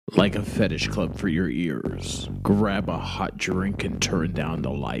Like a fetish club for your ears. Grab a hot drink and turn down the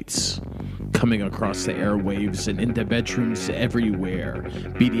lights. Coming across the airwaves and into bedrooms everywhere,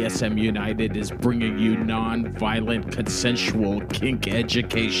 BDSM United is bringing you non-violent consensual kink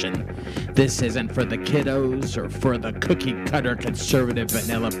education. This isn't for the kiddos or for the cookie-cutter conservative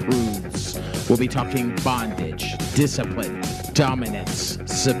vanilla prudes. We'll be talking bondage, discipline, dominance,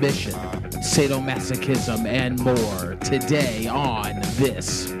 submission, sadomasochism, and more today on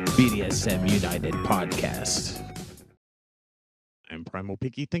this BDSM United podcast. I'm Primal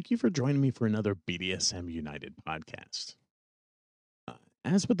Picky. Thank you for joining me for another BDSM United podcast.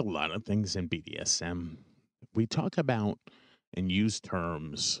 As with a lot of things in BDSM, we talk about and use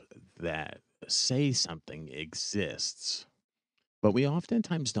terms that say something exists, but we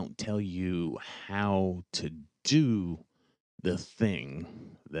oftentimes don't tell you how to do the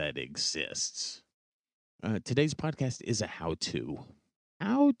thing that exists. Today's podcast is a how-to.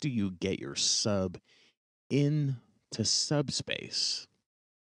 How do you get your sub into subspace?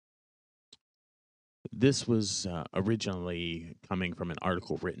 This was originally coming from an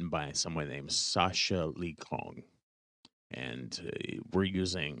article written by someone named Sasha Lee Kong. And we're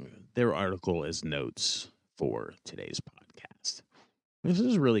using their article as notes for today's podcast. This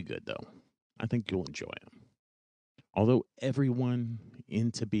is really good, though. I think you'll enjoy it. Although everyone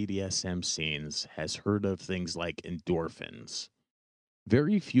into BDSM scenes has heard of things like endorphins,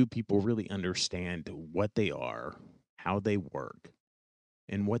 very few people really understand what they are, how they work,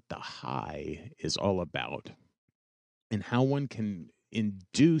 and what the high is all about, and how one can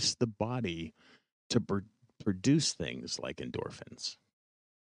induce the body to produce things like endorphins.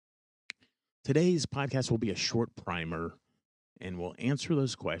 Today's podcast will be a short primer, and we'll answer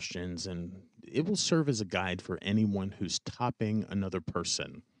those questions, and it will serve as a guide for anyone who's topping another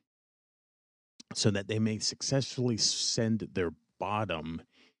person so that they may successfully send their bottom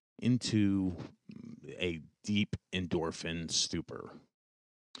into a deep endorphin stupor,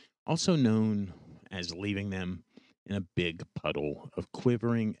 also known as leaving them in a big puddle of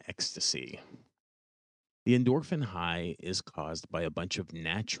quivering ecstasy. The endorphin high is caused by a bunch of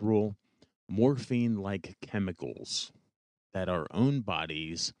natural morphine-like chemicals that our own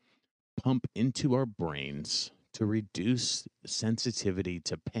bodies pump into our brains to reduce sensitivity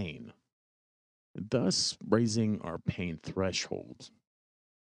to pain, thus raising our pain threshold.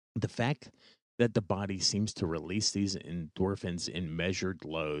 The fact that the body seems to release these endorphins in measured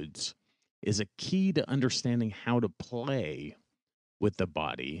loads is a key to understanding how to play with the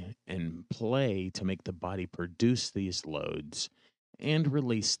body and play to make the body produce these loads and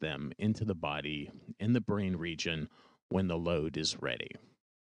release them into the body in the brain region when the load is ready.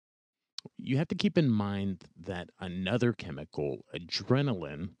 You have to keep in mind that another chemical,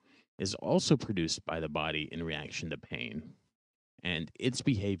 adrenaline, is also produced by the body in reaction to pain, and its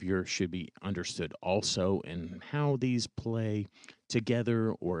behavior should be understood also in how these play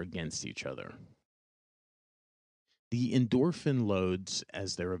together or against each other. The endorphin loads,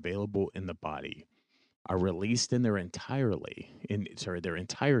 as they're available in the body, are released in their entirety,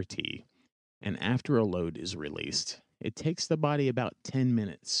 and after a load is released, it takes the body about 10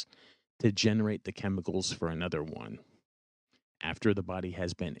 minutes to generate the chemicals for another one. After the body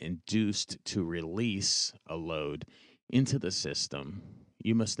has been induced to release a load into the system,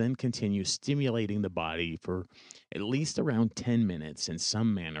 you must then continue stimulating the body for at least around 10 minutes in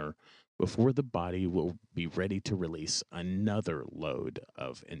some manner before the body will be ready to release another load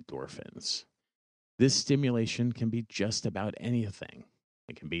of endorphins. This stimulation can be just about anything.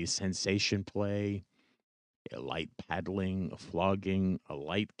 It can be sensation play, a light paddling, a flogging, a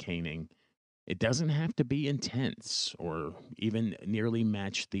light caning. It doesn't have to be intense or even nearly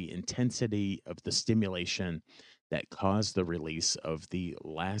match the intensity of the stimulation that caused the release of the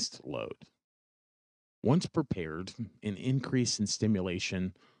last load. Once prepared, an increase in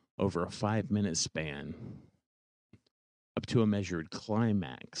stimulation over a 5-minute span up to a measured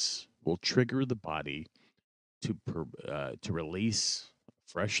climax will trigger the body to release a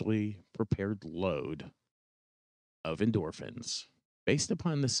freshly prepared load of endorphins based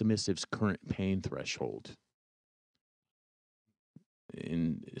upon the submissive's current pain threshold.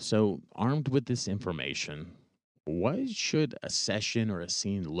 And so, armed with this information, what should a session or a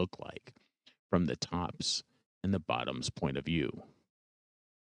scene look like from the tops and the bottoms point of view?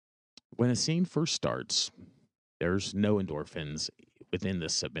 When a scene first starts, there's no endorphins within the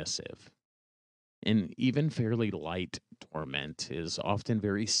submissive. And even fairly light torment is often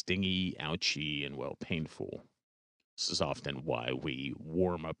very stingy, ouchy, and painful. This is often why we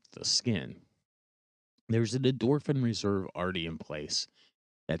warm up the skin. There's an endorphin reserve already in place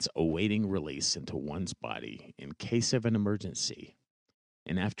that's awaiting release into one's body in case of an emergency.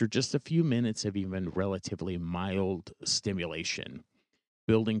 And after just a few minutes of even relatively mild stimulation,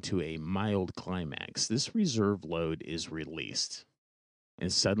 building to a mild climax, this reserve load is released.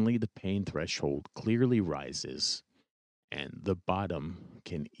 And suddenly the pain threshold clearly rises, and the bottom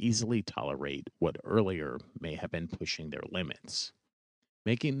can easily tolerate what earlier may have been pushing their limits,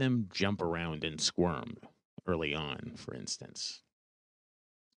 making them jump around and squirm early on, for instance.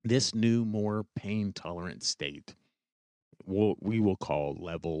 This new, more pain tolerant state we will call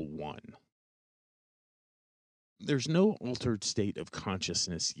level 1. There's no altered state of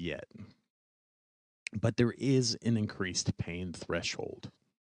consciousness yet, but there is an increased pain threshold.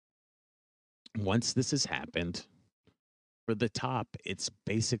 Once this has happened, for the top, it's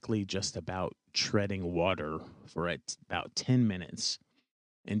basically just about treading water for about 10 minutes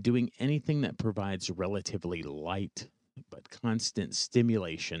and doing anything that provides relatively light but constant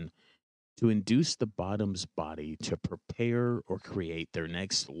stimulation to induce the bottom's body to prepare or create their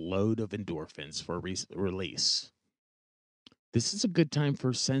next load of endorphins for release. This is a good time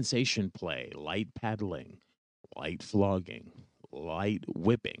for sensation play, light paddling, light flogging, light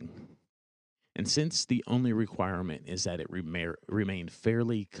whipping. And since the only requirement is that it remain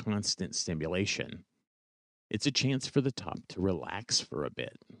fairly constant stimulation, it's a chance for the top to relax for a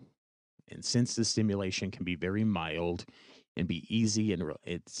bit. And since the stimulation can be very mild and be easy and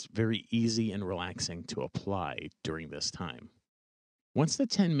it's very easy and relaxing to apply during this time. Once the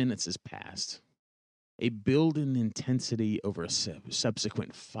 10 minutes is passed, a build in intensity over a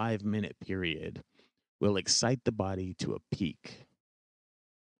subsequent 5-minute period will excite the body to a peak,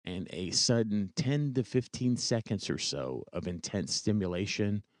 and a sudden 10 to 15 seconds or so of intense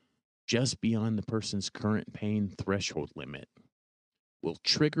stimulation just beyond the person's current pain threshold limit will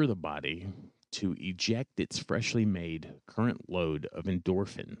trigger the body to eject its freshly made current load of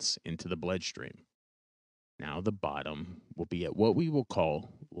endorphins into the bloodstream. Now the bottom will be at what we will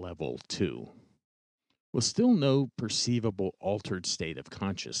call level 2, with still no perceivable altered state of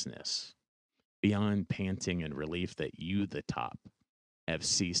consciousness beyond panting and relief that you, the top, have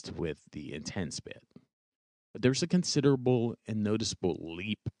ceased with the intense bit. But there's a considerable and noticeable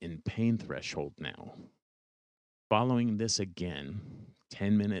leap in pain threshold now. Following this again,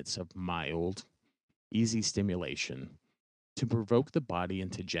 10 minutes of mild, easy stimulation to provoke the body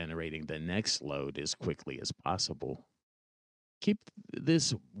into generating the next load as quickly as possible. Keep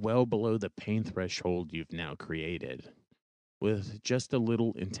this well below the pain threshold you've now created, with just a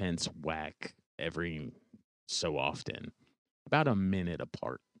little intense whack every so often, about a minute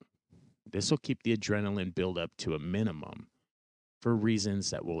apart. This will keep the adrenaline buildup to a minimum for reasons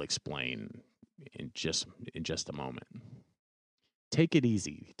that we'll explain in just a moment. Take it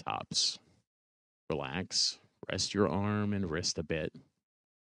easy, tops. Relax, rest your arm and wrist a bit.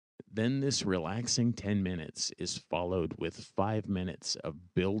 Then this relaxing 10 minutes is followed with 5 minutes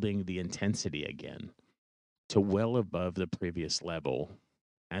of building the intensity again to well above the previous level,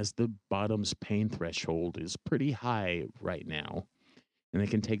 as the bottom's pain threshold is pretty high right now, and it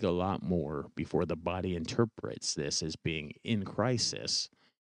can take a lot more before the body interprets this as being in crisis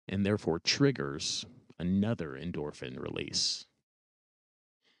and therefore triggers another endorphin release.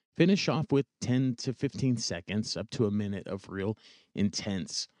 Finish off with 10 to 15 seconds up to a minute of real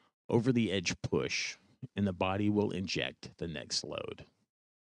intense over the edge push, and the body will inject the next load.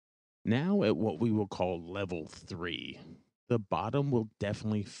 Now, at what we will call level 3, the bottom will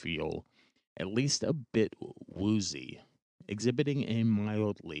definitely feel at least a bit woozy, exhibiting a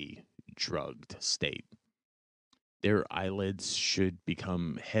mildly drugged state. Their eyelids should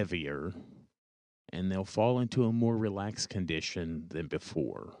become heavier, and they'll fall into a more relaxed condition than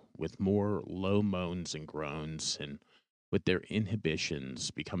before, with more low moans and groans, and with their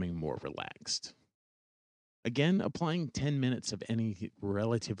inhibitions becoming more relaxed. Again, applying 10 minutes of any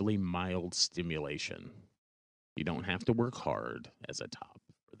relatively mild stimulation. You don't have to work hard as a top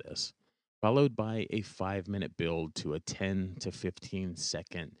for this. Followed by a 5-minute build to a 10 to 15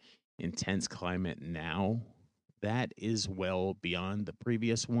 second intense climate now. That is well beyond the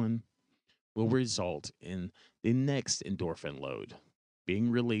previous one, will result in the next endorphin load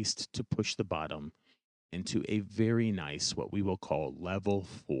being released to push the bottom into a very nice, what we will call level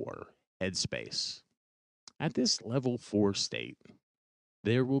 4 headspace. At this level 4 state,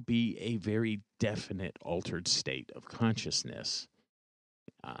 there will be a very definite altered state of consciousness,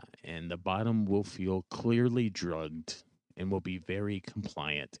 and the bottom will feel clearly drugged and will be very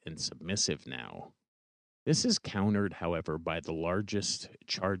compliant and submissive now. This is countered, however, by the largest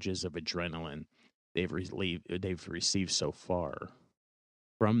charges of adrenaline they've received so far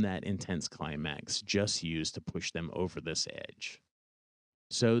from that intense climax, just used to push them over this edge.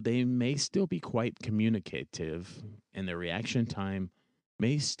 So they may still be quite communicative, and their reaction time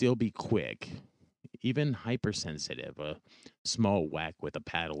may still be quick, even hypersensitive. A small whack with a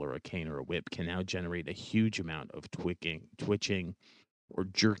paddle or a cane or a whip can now generate a huge amount of twitching or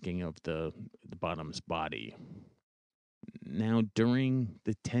jerking of the bottom's body. Now, during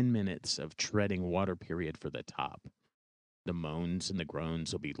the 10 minutes of treading water period for the top, the moans and the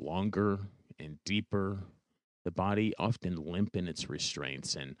groans will be longer and deeper, the body often limp in its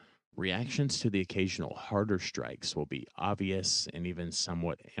restraints, and reactions to the occasional harder strikes will be obvious and even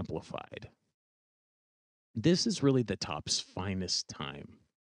somewhat amplified. This is really the top's finest time.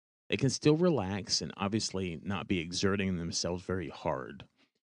 They can still relax and obviously not be exerting themselves very hard,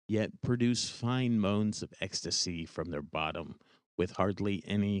 yet produce fine moans of ecstasy from their bottom with hardly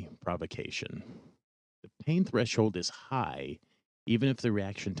any provocation. The pain threshold is high, even if the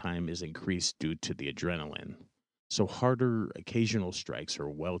reaction time is increased due to the adrenaline. So, harder occasional strikes are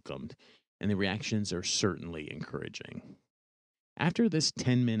welcomed, and the reactions are certainly encouraging. After this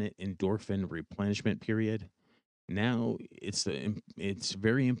 10-minute endorphin replenishment period, now it's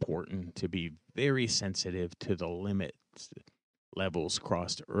very important to be very sensitive to the limit levels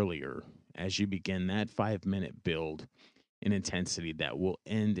crossed earlier as you begin that 5-minute build in intensity that will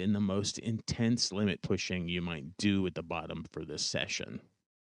end in the most intense limit pushing you might do at the bottom for this session,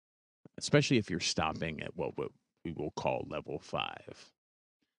 especially if you're stopping at what we will call level 5.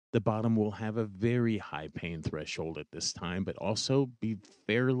 The bottom will have a very high pain threshold at this time, but also be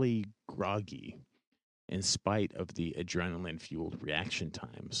fairly groggy in spite of the adrenaline fueled reaction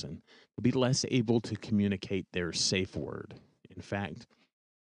times, and will be less able to communicate their safe word. In fact,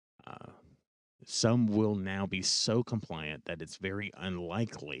 uh, some will now be so compliant that it's very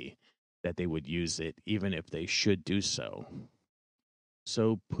unlikely that they would use it, even if they should do so.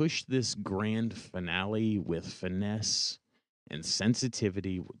 So push this grand finale with finesse and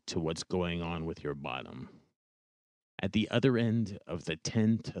sensitivity to what's going on with your bottom. At the other end of the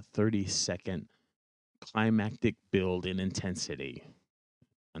 10 to 30-second climactic build in intensity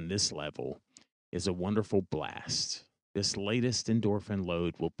on this level is a wonderful blast. This latest endorphin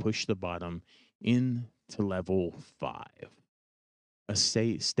load will push the bottom into level 5, a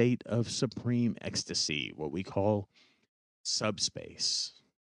state of supreme ecstasy, what we call subspace.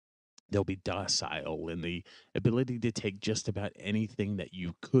 They'll be docile in the ability to take just about anything that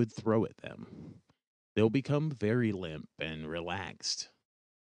you could throw at them. They'll become very limp and relaxed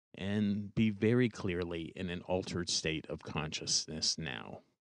and be very clearly in an altered state of consciousness now.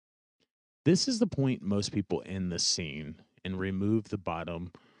 This is the point most people end the scene and remove the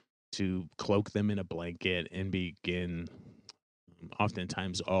bottom to cloak them in a blanket and begin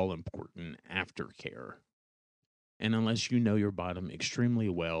oftentimes all important aftercare. And unless you know your bottom extremely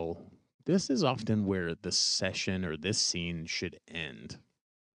well, this is often where the session or this scene should end.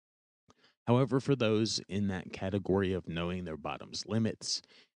 However, for those in that category of knowing their bottom's limits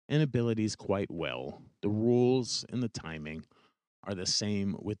and abilities quite well, the rules and the timing are the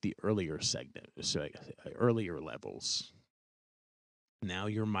same with the earlier levels. Now,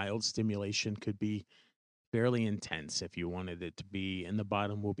 your mild stimulation could be fairly intense if you wanted it to be, and the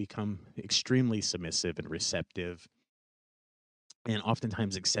bottom will become extremely submissive and receptive, and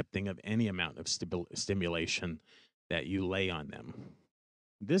oftentimes accepting of any amount of stimulation that you lay on them.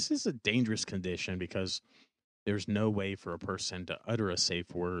 This is a dangerous condition because there's no way for a person to utter a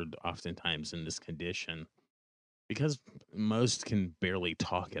safe word oftentimes in this condition because most can barely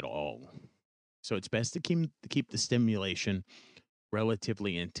talk at all. So it's best to keep the stimulation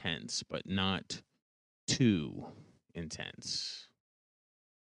relatively intense, but not too intense.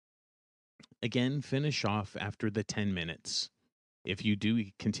 Again, finish off after the 10 minutes, if you do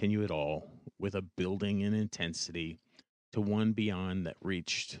continue at all, with a building in intensity to one beyond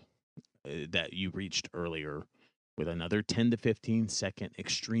that you reached earlier with another 10 to 15-second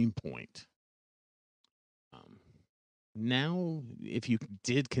extreme point. Now, if you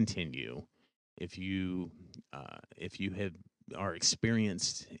did continue, if you are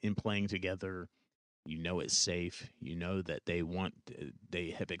experienced in playing together, you know it's safe. You know that they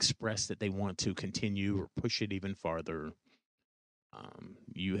have expressed that they want to continue or push it even farther.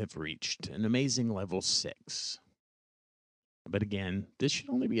 You have reached an amazing level 6. But again, this should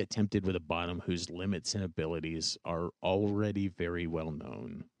only be attempted with a bottom whose limits and abilities are already very well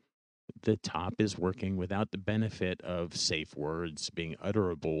known. The top is working without the benefit of safe words being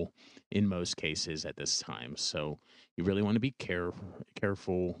utterable in most cases at this time. So you really want to be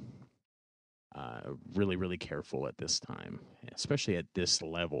careful, really, really careful at this time, especially at this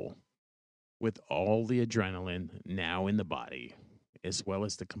level, with all the adrenaline now in the body, as well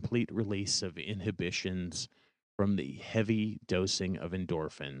as the complete release of inhibitions from the heavy dosing of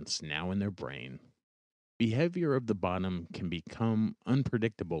endorphins now in their brain. Behavior of the bottom can become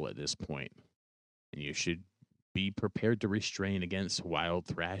unpredictable at this point, and you should be prepared to restrain against wild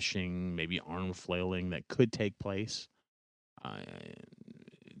thrashing, maybe arm flailing that could take place. Uh,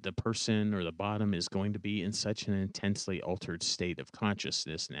 the person or the bottom is going to be in such an intensely altered state of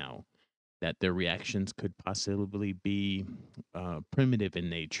consciousness now that their reactions could possibly be primitive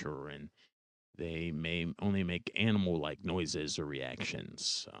in nature, and they may only make animal-like noises or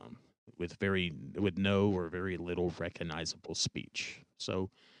reactions with no or very little recognizable speech. So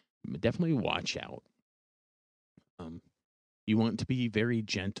definitely watch out. Um, you want to be very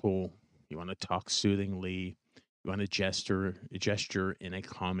gentle. You want to talk soothingly. You want to gesture in a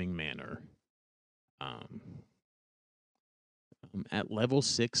calming manner. Um, at level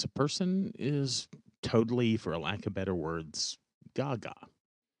 6, a person is totally, for a lack of better words, gaga.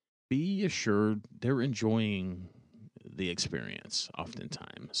 Be assured they're enjoying the experience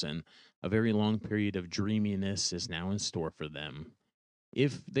oftentimes, and a very long period of dreaminess is now in store for them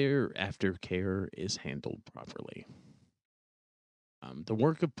if their aftercare is handled properly. The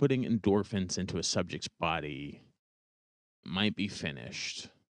work of putting endorphins into a subject's body might be finished,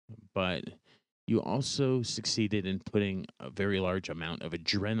 but you also succeeded in putting a very large amount of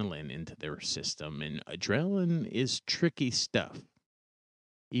adrenaline into their system, and adrenaline is tricky stuff.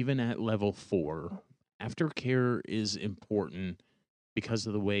 Even at level 4, aftercare is important because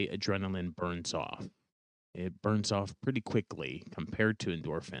of the way adrenaline burns off. It burns off pretty quickly compared to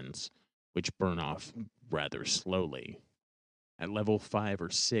endorphins, which burn off rather slowly. At level 5 or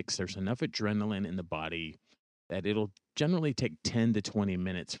 6, there's enough adrenaline in the body that it'll generally take 10 to 20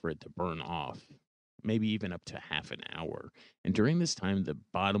 minutes for it to burn off, maybe even up to half an hour. And during this time, the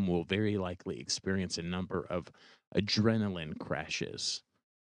bottom will very likely experience a number of adrenaline crashes,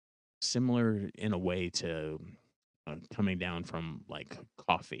 similar in a way to coming down from like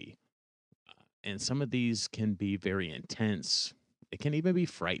coffee. And some of these can be very intense. It can even be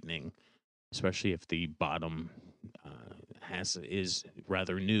frightening, especially if the bottom has is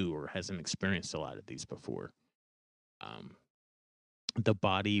rather new or hasn't experienced a lot of these before. Um, the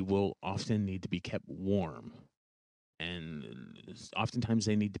body will often need to be kept warm, and oftentimes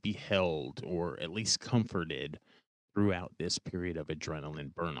they need to be held or at least comforted throughout this period of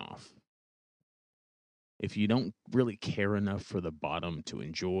adrenaline burnoff. If you don't really care enough for the bottom to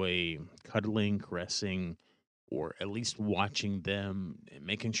enjoy cuddling, caressing, or at least watching them and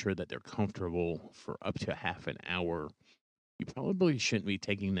making sure that they're comfortable for up to half an hour, you probably shouldn't be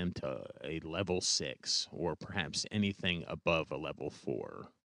taking them to a level 6 or perhaps anything above a level 4.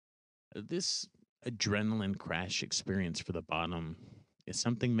 This adrenaline crash experience for the bottom is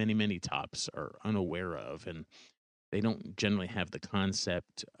something many, many tops are unaware of, and they don't generally have the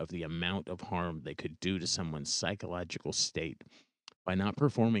concept of the amount of harm they could do to someone's psychological state by not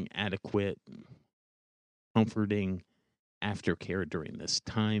performing adequate, comforting aftercare during this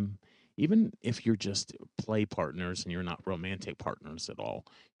time. Even if you're just play partners and you're not romantic partners at all,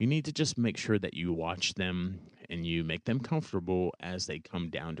 you need to just make sure that you watch them and you make them comfortable as they come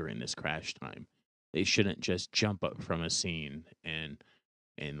down during this crash time. They shouldn't just jump up from a scene and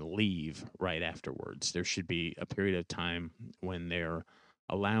leave right afterwards. There should be a period of time when they're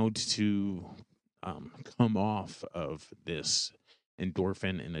allowed to come off of this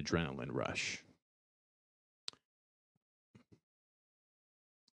endorphin and adrenaline rush.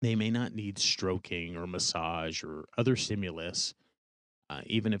 They may not need stroking or massage or other stimulus,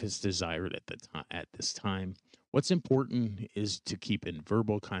 even if it's desired at this time. What's important is to keep in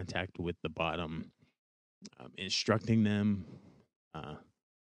verbal contact with the bottom, instructing them uh,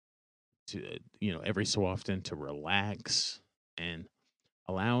 to every so often to relax and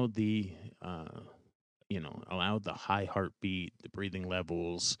allow the allow the high heartbeat, the breathing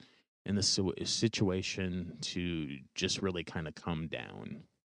levels, and the situation to just really kind of come down.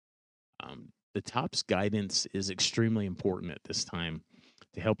 The top's guidance is extremely important at this time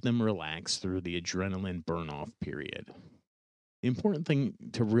to help them relax through the adrenaline burn off period. The important thing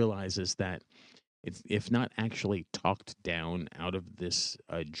to realize is that if not actually talked down out of this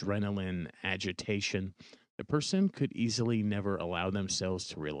adrenaline agitation, the person could easily never allow themselves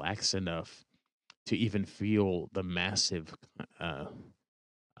to relax enough to even feel the massive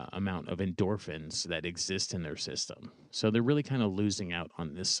amount of endorphins that exist in their system. So they're really kind of losing out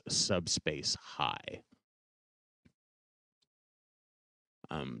on this subspace high.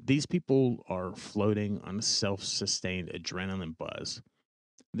 These people are floating on a self-sustained adrenaline buzz.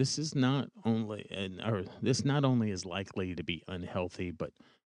 This not only is likely to be unhealthy, but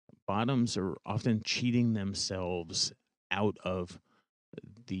bottoms are often cheating themselves out of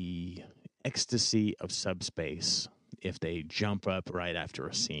the ecstasy of subspace if they jump up right after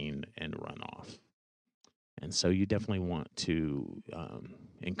a scene and run off. And so you definitely want to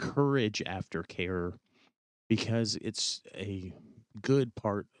encourage aftercare because it's a good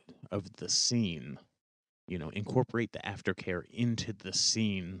part of the scene. Incorporate the aftercare into the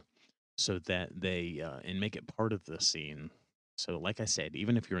scene so that they and make it part of the scene. So, like I said,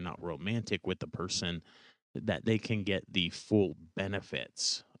 even if you're not romantic with the person, that they can get the full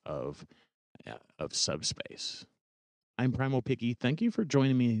benefits of subspace. I'm Primal Piggy. Thank you for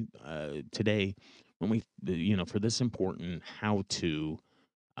joining me today when for this important how to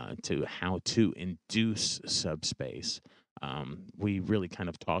induce subspace. We really kind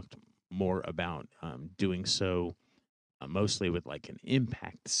of talked more about doing so mostly with like an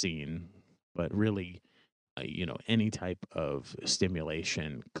impact scene, but really, any type of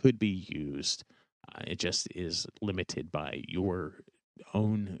stimulation could be used. It just is limited by your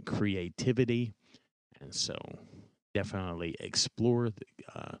own creativity, and so definitely explore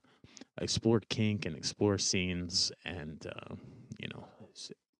kink and explore scenes, and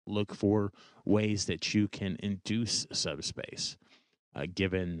look for ways that you can induce subspace.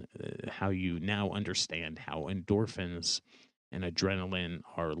 Given how you now understand how endorphins and adrenaline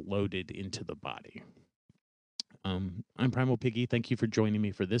are loaded into the body. I'm Primal Piggy. Thank you for joining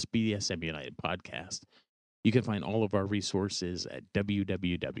me for this BDSM United podcast. You can find all of our resources at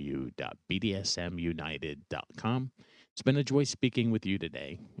www.bdsmunited.com. It's been a joy speaking with you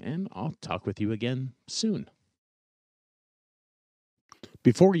today, and I'll talk with you again soon.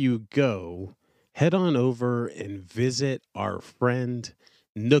 Before you go, head on over and visit our friend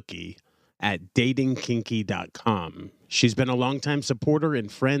Nookie at datingkinky.com. She's been a longtime supporter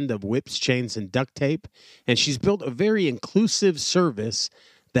and friend of Whips, Chains, and Duct Tape, and she's built a very inclusive service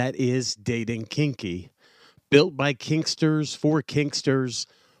that is Dating Kinky. Built by kinksters, for kinksters,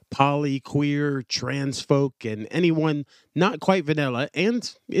 poly, queer, trans folk, and anyone not quite vanilla,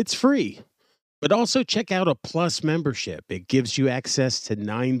 and it's free. But also check out a Plus membership. It gives you access to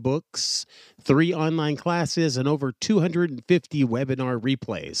 9 books, 3 online classes, and over 250 webinar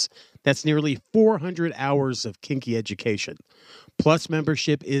replays. That's nearly 400 hours of kinky education. Plus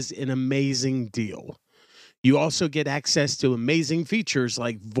membership is an amazing deal. You also get access to amazing features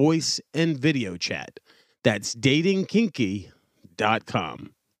like voice and video chat. That's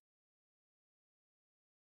datingkinky.com.